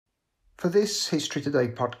For this History Today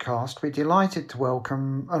podcast, we're delighted to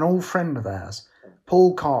welcome an old friend of ours,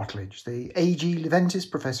 Paul Cartledge, the A.G. Leventis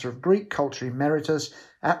Professor of Greek Culture Emeritus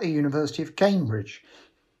at the University of Cambridge.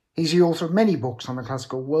 He's the author of many books on the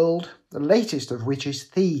classical world, the latest of which is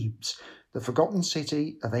Thebes, the forgotten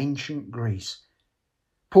city of ancient Greece.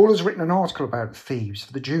 Paul has written an article about Thebes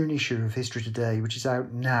for the June issue of History Today, which is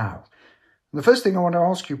out now. And the first thing I want to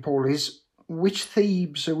ask you, Paul, is which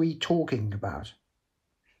Thebes are we talking about?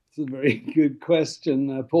 It's a very good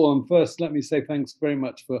question, Paul. And first, let me say thanks very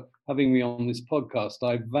much for having me on this podcast.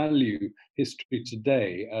 I value History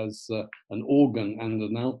Today as an organ and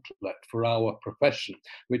an outlet for our profession,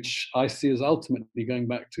 which I see as ultimately going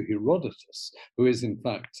back to Herodotus, who is in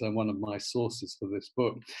fact one of my sources for this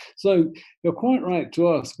book. So you're quite right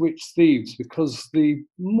to ask which Thebes, because the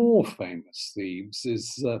more famous Thebes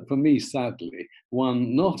is, for me, sadly,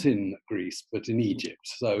 one not in Greece, but in Egypt.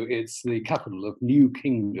 So it's the capital of New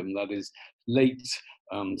Kingdom, that is late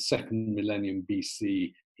second millennium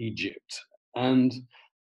BC Egypt. And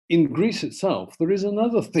in Greece itself, there is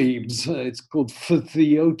another Thebes. It's called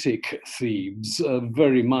Phaeotic Thebes, a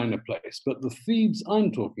very minor place. But the Thebes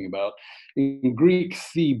I'm talking about, in Greek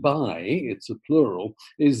Thebai, it's a plural,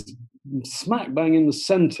 is smack bang in the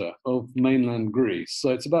center of mainland Greece. So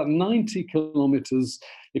it's about 90 kilometers.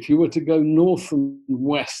 If you were to go north and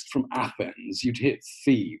west from Athens, you'd hit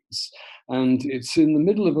Thebes. And it's in the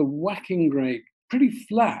middle of a whacking great, pretty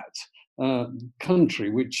flat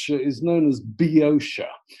country, which is known as Boeotia,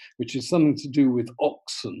 which is something to do with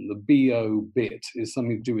oxen. The bo bit is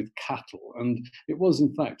something to do with cattle. And it was,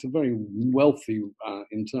 in fact, a very wealthy,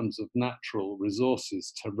 in terms of natural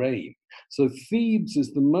resources, terrain. So Thebes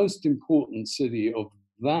is the most important city of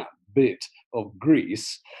that bit of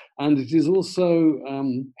Greece. And it is also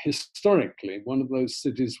historically one of those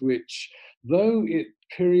cities which, though it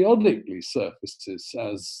periodically surfaces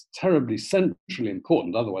as terribly centrally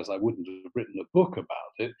important, otherwise I wouldn't have written a book about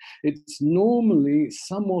it, it's normally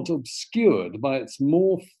somewhat obscured by its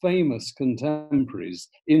more famous contemporaries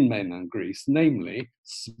in mainland Greece, namely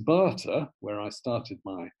Sparta, where I started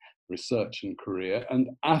my research and career, and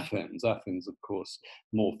Athens. Athens, of course,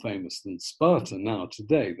 more famous than Sparta now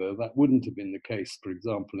today, though that wouldn't have been the case, for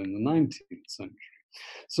example, in the 19th century.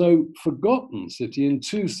 So forgotten city in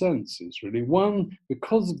two senses, really. One,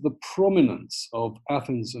 because of the prominence of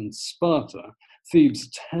Athens and Sparta, Thebes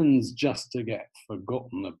tends just to get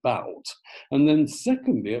forgotten about. And then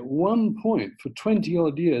secondly, at one point, for 20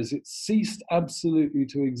 odd years, it ceased absolutely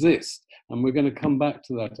to exist. And we're going to come back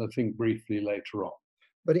to that, I think, briefly later on.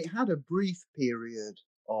 But it had a brief period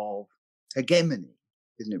of hegemony,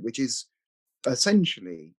 isn't it? Which is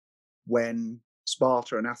essentially when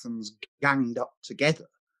Sparta and Athens ganged up together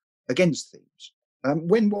against Thebes.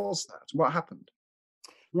 When was that? What happened?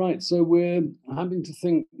 Right, so we're having to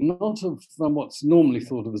think not of what's normally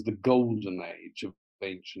thought of as the golden age of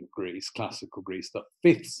ancient Greece, classical Greece, the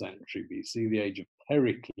 5th century BC, the age of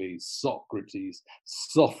Pericles, Socrates,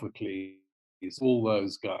 Sophocles, all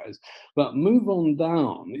those guys, but move on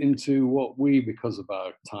down into what we, because of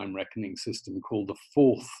our time reckoning system, call the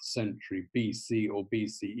 4th century BC or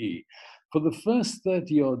BCE. For the first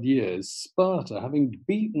 30 odd years, Sparta, having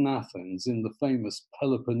beaten Athens in the famous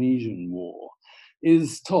Peloponnesian War,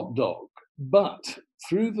 is top dog. But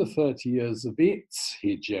through the 30 years of its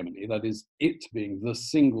hegemony, that is, it being the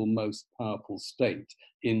single most powerful state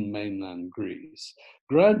in mainland Greece,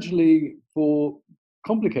 gradually, for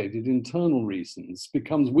complicated internal reasons,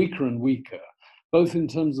 becomes weaker and weaker, both in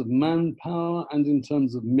terms of manpower and in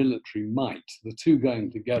terms of military might, the two going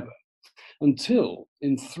together. Until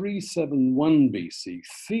in 371 BC,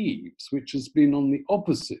 Thebes, which has been on the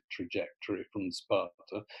opposite trajectory from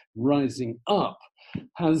Sparta, rising up,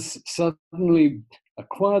 has suddenly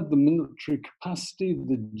acquired the military capacity,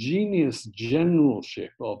 the genius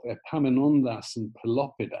generalship of Epaminondas and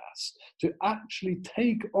Pelopidas, to actually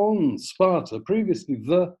take on Sparta, previously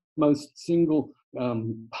the most single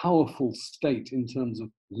powerful state in terms of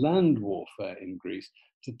land warfare in Greece,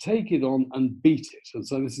 to take it on and beat it. And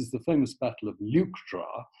so this is the famous Battle of Leuctra,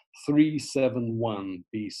 371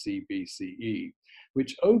 BC BCE,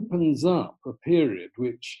 which opens up a period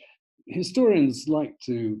which historians like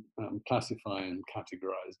to classify and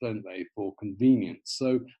categorize, don't they, for convenience.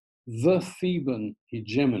 So the Theban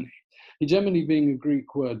hegemony. Hegemony being a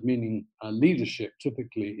Greek word meaning leadership,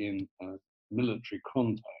 typically in military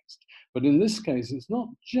context. But in this case, it's not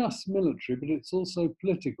just military, but it's also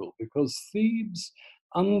political, because Thebes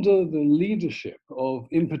under the leadership of,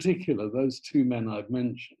 in particular, those two men I've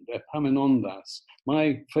mentioned, Epaminondas,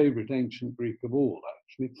 my favorite ancient Greek of all,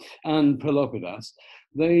 actually, and Pelopidas,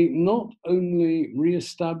 they not only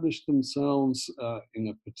re-established themselves in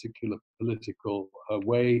a particular political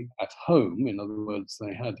way at home, in other words,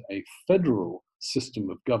 they had a federal system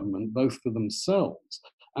of government, both for themselves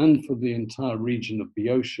and for the entire region of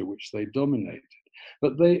Boeotia, which they dominated,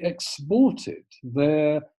 but they exported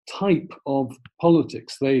their type of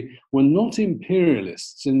politics. They were not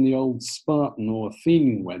imperialists in the old Spartan or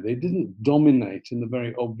Athenian way. They didn't dominate in a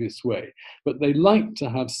very obvious way, but they liked to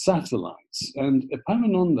have satellites. And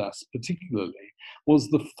Epaminondas, particularly, was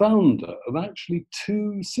the founder of actually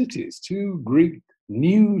two cities, two Greek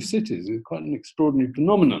new cities. It's quite an extraordinary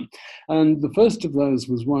phenomenon. And the first of those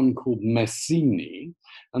was one called Messene,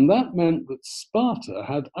 and that meant that Sparta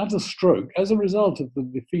had, at a stroke, as a result of the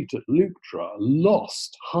defeat at Leuctra,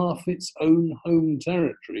 lost half its own home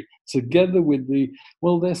territory, together with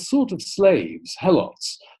their sort of slaves,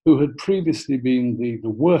 helots, who had previously been the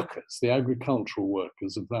workers, the agricultural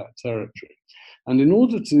workers of that territory. And in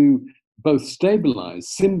order to both symbolize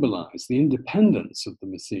the independence of the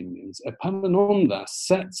Messenians, Epaminondas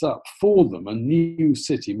sets up for them a new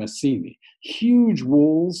city, Messene. Huge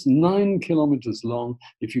walls, 9 kilometers long.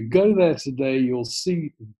 If you go there today, you'll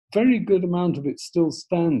see a very good amount of it still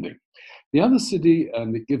standing. The other city,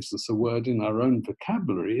 and it gives us a word in our own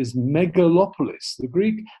vocabulary, is megalopolis. The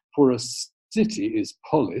Greek for a city is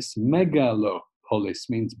polis. Megalopolis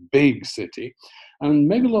means big city. And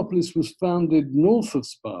Megalopolis was founded north of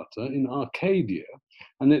Sparta in Arcadia,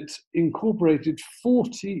 and it incorporated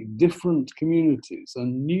 40 different communities, a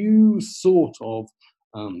new sort of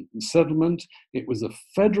settlement. It was a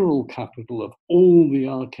federal capital of all the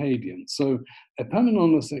Arcadians. So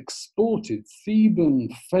Epaminondas exported Theban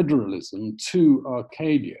federalism to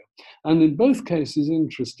Arcadia. And in both cases,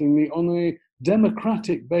 interestingly, on a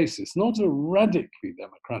democratic basis, not a radically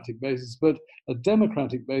democratic basis, but a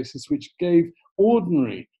democratic basis which gave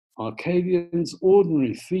ordinary Arcadians,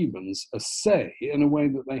 ordinary Thebans, a say in a way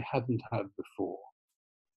that they hadn't had before.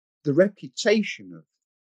 The reputation of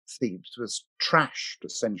Thebes was trashed,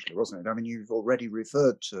 essentially, wasn't it? I mean, you've already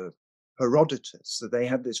referred to Herodotus, so they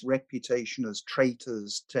had this reputation as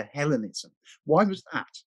traitors to Hellenism. Why was that?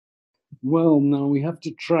 Well, now we have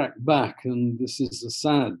to track back, and this is a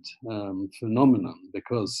sad phenomenon,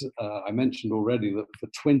 because I mentioned already that for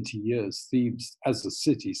 20 years, Thebes as a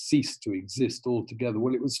city ceased to exist altogether.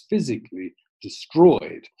 Well, it was physically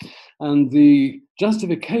destroyed. And the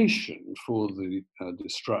justification for the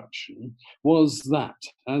destruction was that,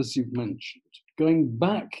 as you've mentioned, going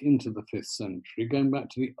back into the 5th century, going back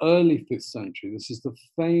to the early 5th century, this is the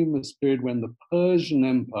famous period when the Persian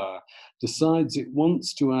Empire decides it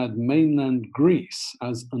wants to add mainland Greece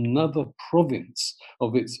as another province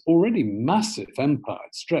of its already massive empire.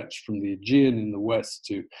 It stretched from the Aegean in the west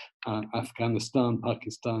to Afghanistan,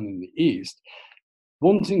 Pakistan in the east,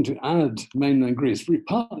 wanting to add mainland Greece,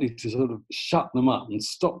 partly to sort of shut them up and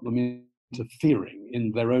stop them interfering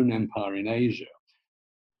in their own empire in Asia.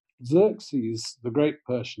 Xerxes, the great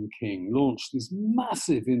Persian king, launched this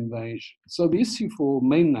massive invasion. So the issue for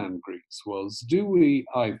mainland Greeks was, do we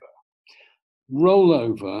either roll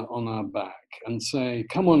over on our back and say,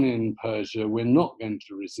 come on in, Persia, we're not going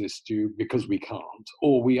to resist you because we can't,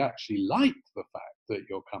 or we actually like the fact that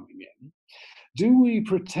you're coming in? Do we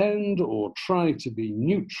pretend or try to be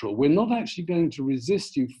neutral? We're not actually going to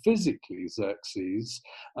resist you physically, Xerxes,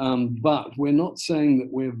 but we're not saying that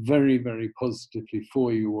we're very, very positively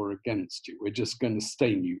for you or against you. We're just going to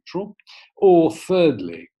stay neutral. Or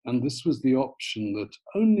thirdly, and this was the option that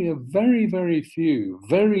only a very, very few,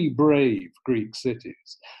 very brave Greek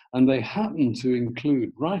cities, and they happen to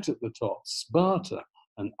include right at the top Sparta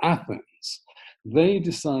and Athens, they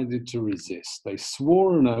decided to resist. They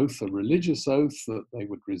swore an oath, a religious oath, that they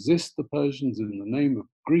would resist the Persians in the name of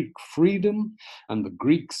Greek freedom and the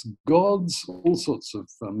Greeks' gods, all sorts of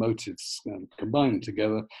motives combined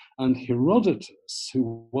together. And Herodotus,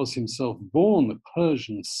 who was himself born a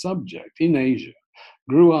Persian subject in Asia,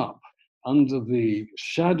 grew up under the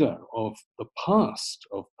shadow of the past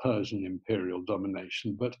of Persian imperial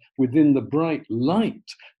domination, but within the bright light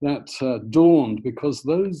that dawned, because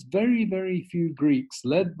those very, very few Greeks,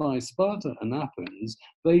 led by Sparta and Athens,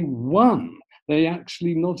 they won. They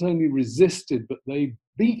actually not only resisted, but they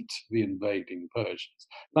beat the invading Persians.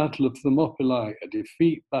 Battle of Thermopylae, a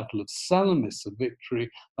defeat. Battle of Salamis, a victory.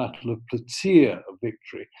 Battle of Plataea, a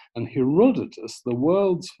victory. And Herodotus, the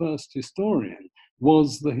world's first historian,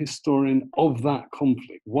 was the historian of that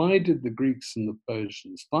conflict. Why did the Greeks and the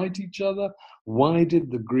Persians fight each other? Why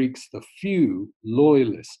did the Greeks, the few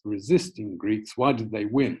loyalist, resisting Greeks, why did they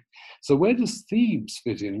win? So where does Thebes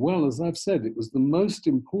fit in? Well, as I've said, it was the most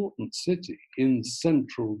important city in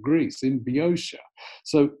central Greece, in Boeotia.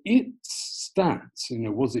 So its stance,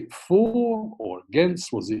 was it for or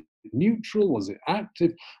against? Was it neutral? Was it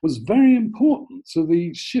active? Was very important to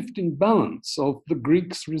the shifting balance of the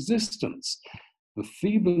Greeks' resistance. The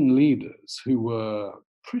Theban leaders, who were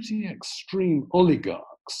pretty extreme oligarchs,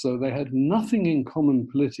 so they had nothing in common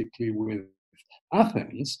politically with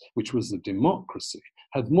Athens, which was a democracy,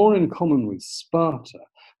 had more in common with Sparta,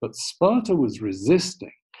 but Sparta was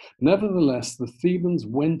resisting. Nevertheless, the Thebans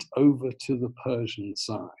went over to the Persian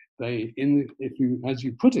side. As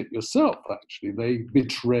you put it yourself, actually, they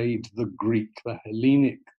betrayed the Greek, the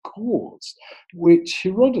Hellenic cause, which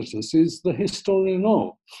Herodotus is the historian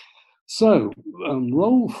of. So,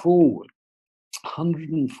 roll forward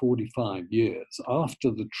 145 years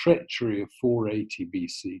after the treachery of 480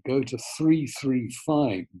 BC, go to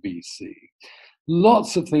 335 BC.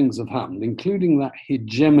 Lots of things have happened, including that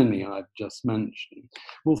hegemony I've just mentioned.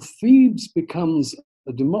 Well, Thebes becomes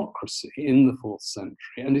a democracy in the 4th century,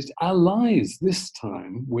 and it allies this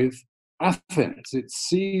time with Athens. It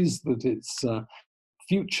sees that its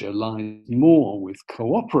future lies more with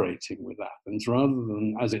cooperating with Athens rather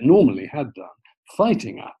than, as it normally had done,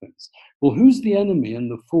 fighting Athens. Well, who's the enemy in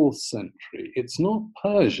the 4th century? It's not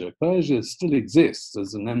Persia. Persia still exists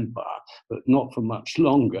as an empire, but not for much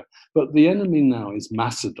longer. But the enemy now is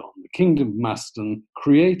Macedon, the kingdom of Macedon,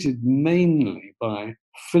 created mainly by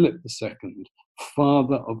Philip II,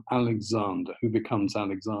 father of Alexander, who becomes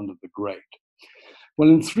Alexander the Great. Well,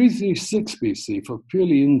 in 336 BC, for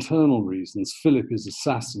purely internal reasons, Philip is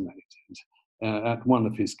assassinated at one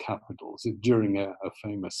of his capitals during a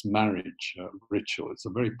famous marriage ritual. It's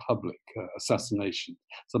a very public assassination,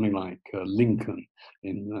 something like Lincoln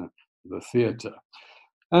in the theatre.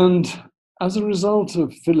 And as a result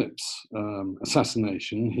of Philip's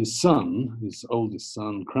assassination, his son, his oldest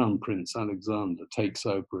son, Crown Prince Alexander, takes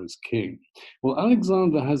over as king. Well,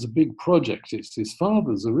 Alexander has a big project. It's his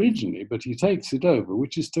father's originally, but he takes it over,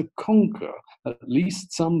 which is to conquer at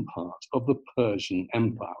least some part of the Persian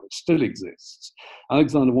Empire, which still exists.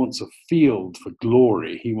 Alexander wants a field for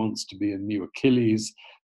glory. He wants to be a new Achilles.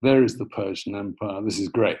 There is the Persian Empire. This is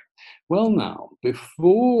great. Well, now,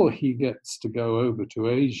 before he gets to go over to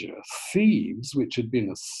Asia, Thebes, which had been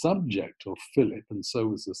a subject of Philip and so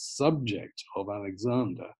was a subject of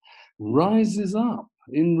Alexander, rises up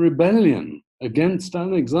in rebellion against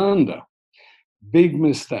Alexander. Big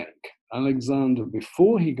mistake. Alexander,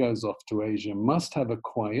 before he goes off to Asia, must have a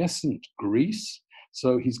quiescent Greece.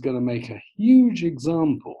 So he's going to make a huge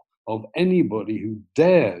example of anybody who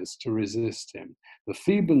dares to resist him. The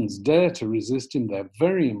Thebans dare to resist him. They're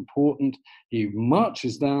very important. He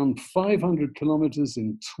marches down 500 kilometers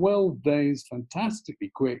in 12 days,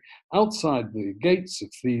 fantastically quick, outside the gates of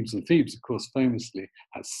Thebes. And Thebes, of course, famously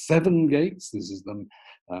has 7 gates. This is the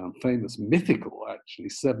famous mythical, actually,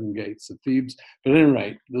 7 gates of Thebes. But at any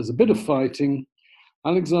rate, there's a bit of fighting.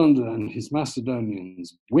 Alexander and his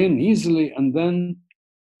Macedonians win easily, and then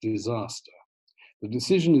disaster. The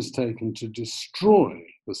decision is taken to destroy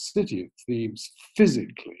the city of Thebes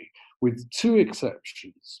physically, with 2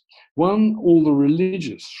 exceptions. One, all the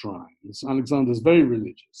religious shrines. Alexander's very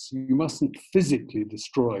religious. You mustn't physically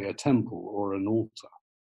destroy a temple or an altar.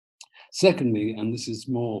 Secondly, and this is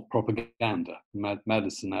more propaganda,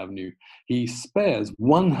 Madison Avenue, he spares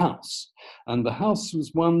one house. And the house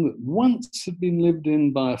was one that once had been lived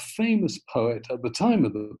in by a famous poet at the time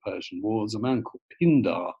of the Persian Wars, a man called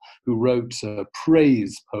Pindar, who wrote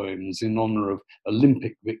praise poems in honor of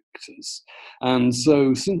Olympic victors. And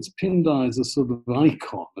so since Pindar is a sort of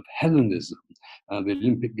icon of Hellenism, the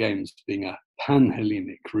Olympic Games being a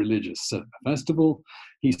pan-Hellenic religious festival,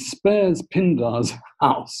 he spares Pindar's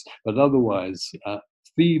house, but otherwise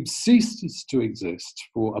Thebes ceases to exist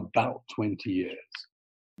for about 20 years.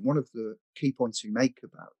 One of the key points you make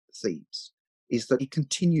about Thebes is that it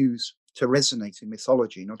continues to resonate in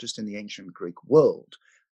mythology, not just in the ancient Greek world,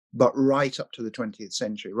 but right up to the 20th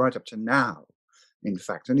century, right up to now, in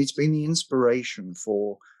fact. And it's been the inspiration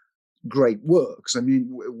for great works. I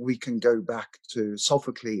mean, we can go back to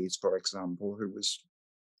Sophocles, for example, who was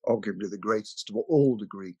arguably the greatest of all the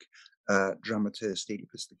Greek dramatists,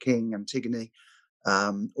 Oedipus the King, Antigone,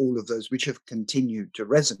 all of those which have continued to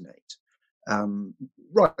resonate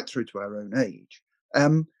right through to our own age.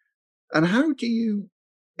 And how do you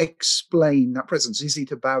explain that presence? Is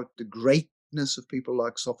it about the great greatness of people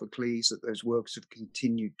like Sophocles, that those works have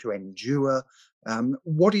continued to endure.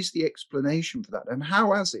 What is the explanation for that, and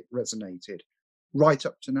how has it resonated right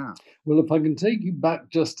up to now? Well, if I can take you back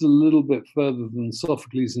just a little bit further than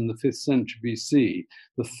Sophocles in the 5th century BC,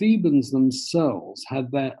 the Thebans themselves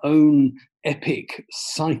had their own epic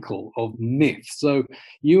cycle of myth. So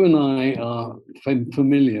you and I are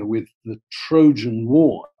familiar with the Trojan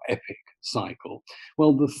War epic cycle.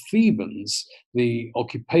 Well, the Thebans, the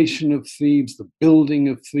occupation of Thebes, the building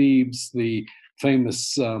of Thebes, the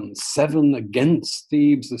famous 7 against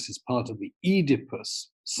Thebes, this is part of the Oedipus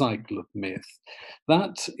cycle of myth.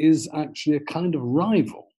 That is actually a kind of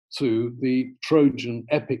rival to the Trojan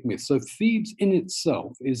epic myth. So Thebes in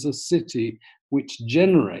itself is a city which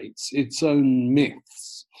generates its own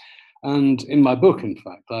myths. And in my book, in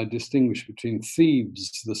fact, I distinguish between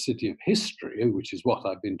Thebes, the city of history, which is what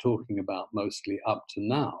I've been talking about mostly up to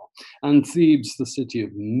now, and Thebes, the city of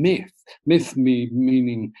myth. Myth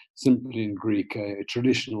meaning simply in Greek a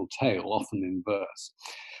traditional tale, often in verse.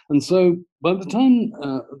 And so by the time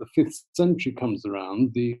the 5th century comes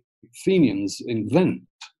around, the Athenians invent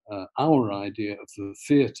our idea of the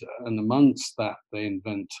theatre, and amongst that they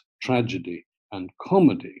invent tragedy and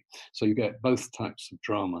comedy. So you get both types of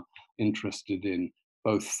drama interested in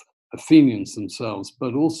both Athenians themselves,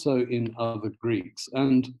 but also in other Greeks.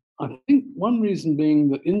 And I think one reason being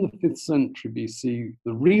that in the 5th century BC,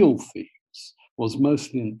 the real Thebes was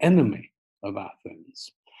mostly an enemy of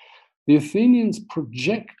Athens. The Athenians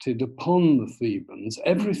projected upon the Thebans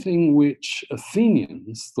everything which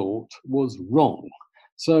Athenians thought was wrong.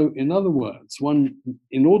 So, in other words,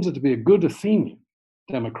 in order to be a good Athenian,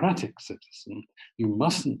 democratic citizen, you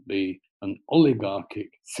mustn't be an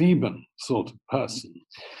oligarchic Theban sort of person.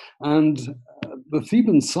 And the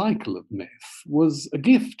Theban cycle of myth was a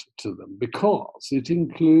gift to them because it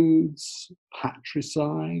includes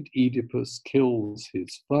patricide. Oedipus kills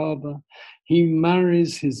his father. He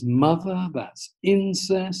marries his mother, that's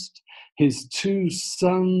incest. His 2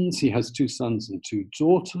 sons, he has 2 sons and 2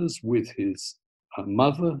 daughters with his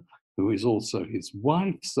mother, who is also his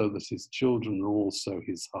wife, so that his children are also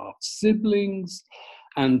his half-siblings.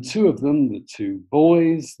 And 2 of them, the 2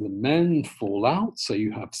 boys, the men, fall out, so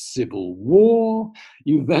you have civil war.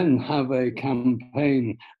 You then have a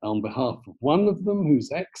campaign on behalf of one of them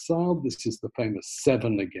who's exiled. This is the famous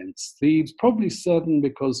 7 against Thebes, probably 7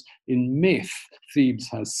 because in myth, Thebes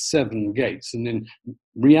has 7 gates, and in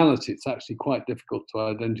reality, it's actually quite difficult to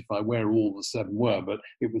identify where all the 7 were, but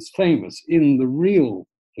it was famous in the real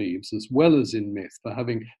Thebes as well as in myth for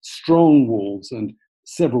having strong walls and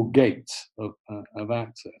several gates of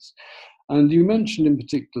access. And you mentioned in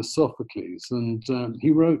particular Sophocles, and he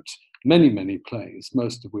wrote many, many plays,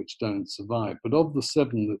 most of which don't survive. But of the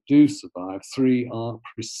 7 that do survive, 3 are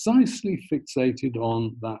precisely fixated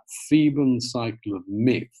on that Theban cycle of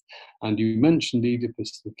myth. And you mentioned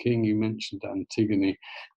Oedipus the king, you mentioned Antigone.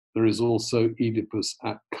 There is also Oedipus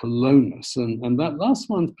at Colonus. And that last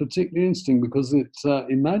one's particularly interesting because it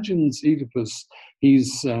imagines Oedipus,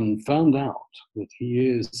 he's found out that he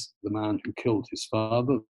is the man who killed his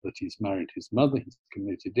father, that he's married his mother, he's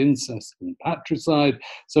committed incest and patricide,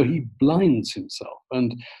 so he blinds himself.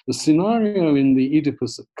 And the scenario in the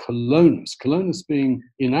Oedipus at Colonus, Colonus being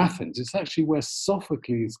in Athens, it's actually where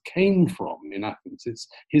Sophocles came from in Athens. It's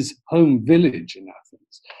his home village in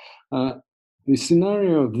Athens. The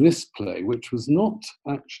scenario of this play, which was not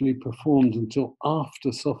actually performed until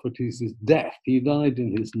after Sophocles' death, he died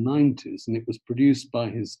in his 90s, and it was produced by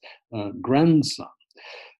his grandson.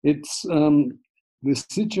 It's the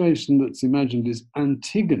situation that's imagined is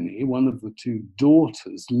Antigone, one of the 2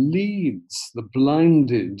 daughters, leads the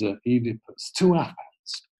blinded Oedipus to Athens.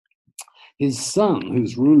 His son,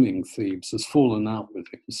 who's ruling Thebes, has fallen out with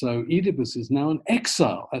him. So Oedipus is now an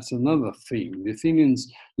exile. That's another theme. The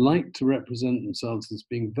Athenians like to represent themselves as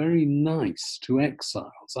being very nice to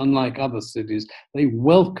exiles. Unlike other cities, they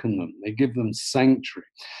welcome them. They give them sanctuary.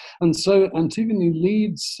 And so Antigone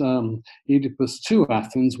leads Oedipus to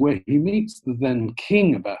Athens, where he meets the then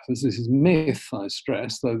king of Athens. This is myth, I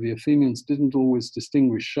stress, though the Athenians didn't always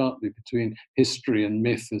distinguish sharply between history and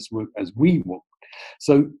myth as we would.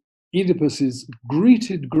 So Oedipus is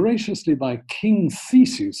greeted graciously by King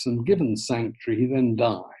Theseus and given sanctuary. He then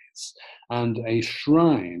dies, and a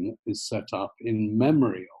shrine is set up in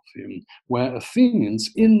memory of him, where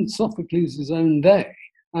Athenians in Sophocles' own day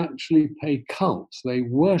actually pay cult. They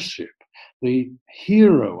worship the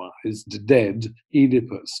heroized dead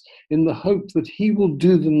Oedipus in the hope that he will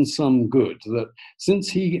do them some good, that since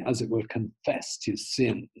he, as it were, confessed his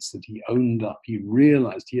sins, that he owned up, he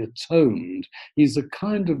realized, he atoned, he's a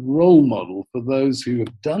kind of role model for those who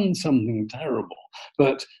have done something terrible,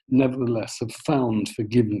 but nevertheless have found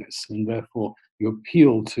forgiveness, and therefore you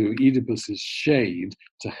appeal to Oedipus's shade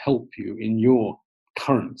to help you in your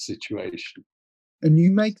current situation. And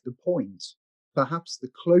you make the point, perhaps the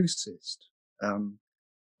closest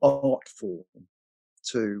art form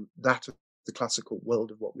to that of the classical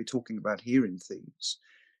world of what we're talking about here in Thebes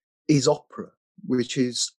is opera, which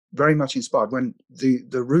is very much inspired when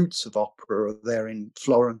the roots of opera are there in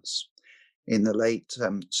Florence in the late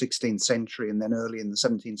 16th century and then early in the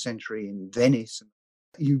 17th century in Venice.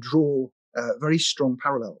 You draw very strong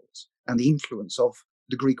parallels and the influence of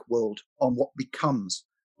the Greek world on what becomes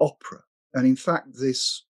opera. And in fact,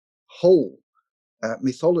 this whole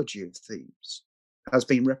mythology of Thebes has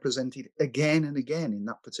been represented again and again in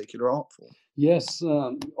that particular art form. Yes,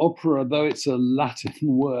 opera, though it's a Latin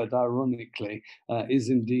word, ironically, is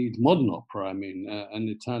indeed modern opera. I mean, an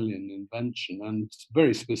Italian invention, and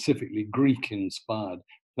very specifically Greek-inspired.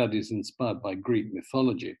 That is inspired by Greek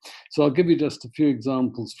mythology. So I'll give you just a few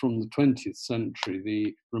examples from the 20th century.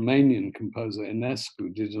 The Romanian composer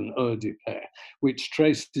Enescu did an Oedipe, which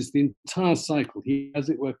traces the entire cycle. He, as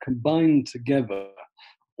it were, combined together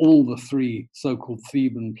all the three so-called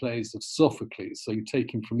Theban plays of Sophocles. So you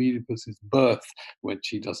take him from Oedipus's birth, which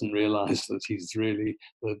he doesn't realize that he's really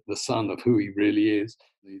the son of who he really is,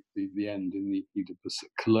 the end in the Oedipus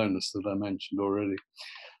at Colonus that I mentioned already.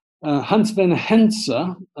 Hans Werner Henze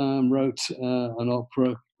wrote an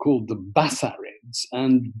opera called The Bassarids,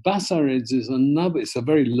 and Bassarids is another, it's a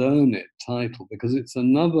very learned title because it's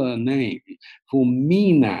another name for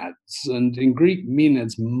Maenads, and in Greek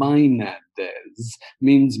Maenads, Maenades,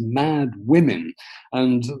 means mad women,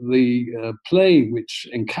 and the play which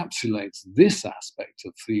encapsulates this aspect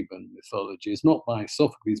of Theban mythology is not by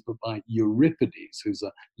Sophocles but by Euripides, who's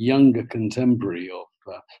a younger contemporary of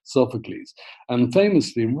Sophocles. And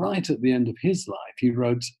famously, right at the end of his life, he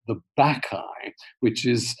wrote the Bacchae, which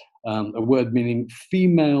is a word meaning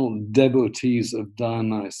female devotees of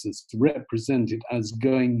Dionysus, represented as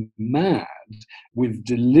going mad with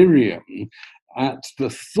delirium at the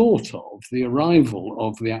thought of the arrival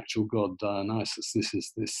of the actual god Dionysus. This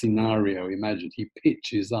is the scenario imagined. He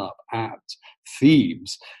pitches up at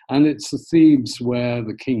Thebes, and it's the Thebes where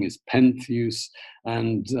the king is Pentheus,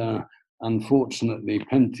 and unfortunately,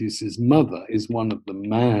 Pentheus's mother is one of the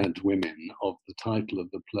mad women of the title of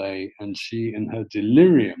the play, and she, in her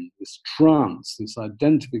delirium, this trance, this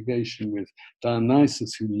identification with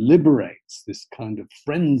Dionysus, who liberates this kind of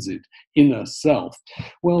frenzied inner self,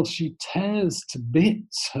 well, she tears to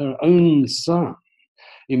bits her own son,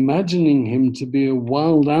 imagining him to be a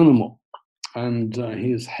wild animal, and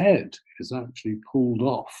his head is actually pulled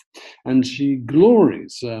off. And she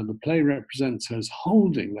glories, the play represents her as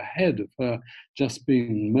holding the head of her just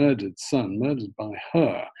being murdered son, murdered by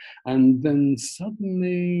her. And then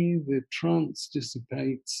suddenly the trance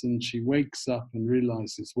dissipates and she wakes up and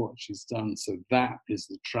realizes what she's done. So that is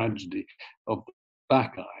the tragedy of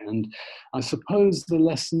Bacchae. And I suppose the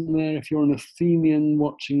lesson there, if you're an Athenian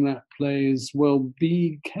watching that play, is, well,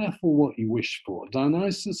 be careful what you wish for.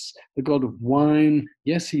 Dionysus, the god of wine,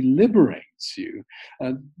 yes, he liberates you.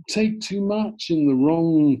 Take too much in the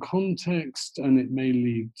wrong context and it may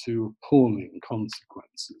lead to appalling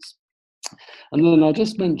consequences. And then I'll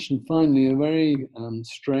just mention finally a very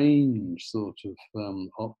strange sort of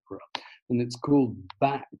opera, and it's called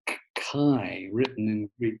Bacchae, written in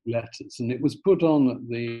Greek letters, and it was put on at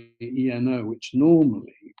the ENO, which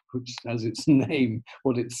normally, which as its name,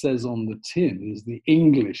 what it says on the tin, is the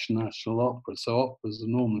English National Opera. So operas are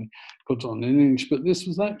normally put on in English, but this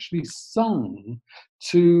was actually sung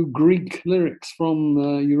to Greek lyrics from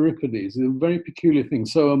Euripides, a very peculiar thing.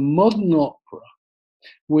 So a modern opera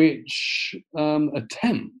which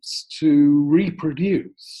attempts to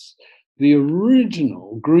reproduce the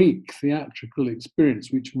original Greek theatrical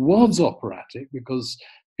experience, which was operatic because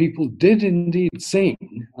people did indeed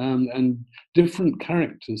sing, and different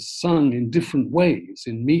characters sung in different ways,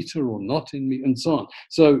 in meter or not in meter, and so on.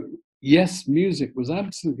 So yes, music was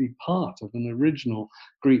absolutely part of an original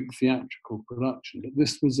Greek theatrical production, but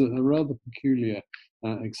this was a rather peculiar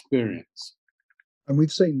experience. And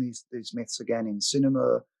we've seen these myths again in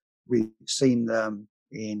cinema. We've seen them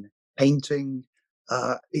in painting.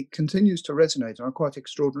 It continues to resonate in a quite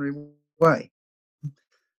extraordinary way.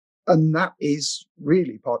 And that is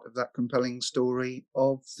really part of that compelling story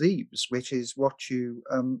of Thebes, which is what you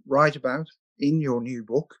write about in your new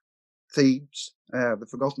book, Thebes, The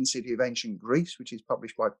Forgotten City of Ancient Greece, which is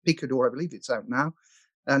published by Picador. I believe it's out now.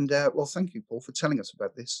 And well, thank you, Paul, for telling us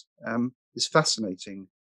about this fascinating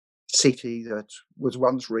city that was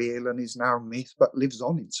once real and is now myth, but lives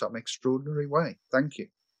on in some extraordinary way. Thank you.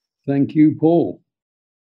 Thank you, Paul.